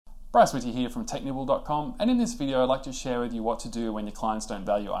Bryce Whitty here from Technibble.com, and in this video I'd like to share with you what to do when your clients don't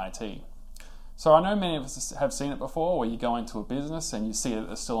value IT. So I know many of us have seen it before, where you go into a business and you see that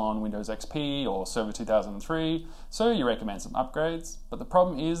they're still on Windows XP or Server 2003, so you recommend some upgrades. But the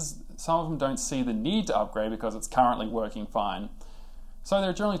problem is some of them don't see the need to upgrade because it's currently working fine. So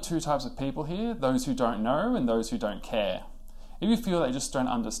there are generally two types of people here, those who don't know and those who don't care. If you feel they just don't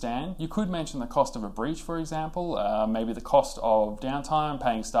understand, you could mention the cost of a breach, for example, maybe the cost of downtime,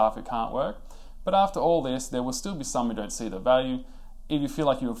 paying staff who can't work. But after all this, there will still be some who don't see the value. If you feel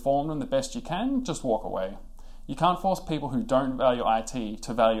like you've informed them the best you can, just walk away. You can't force people who don't value IT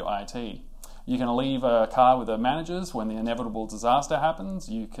to value IT. You can leave a card with the managers when the inevitable disaster happens.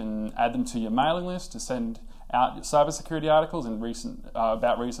 You can add them to your mailing list to send out your cybersecurity articles and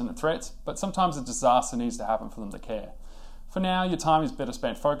about recent threats, but sometimes a disaster needs to happen for them to care. For now, your time is better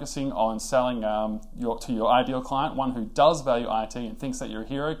spent focusing on selling to your ideal client, one who does value IT and thinks that you're a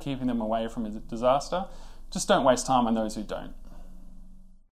hero, keeping them away from a disaster. Just don't waste time on those who don't.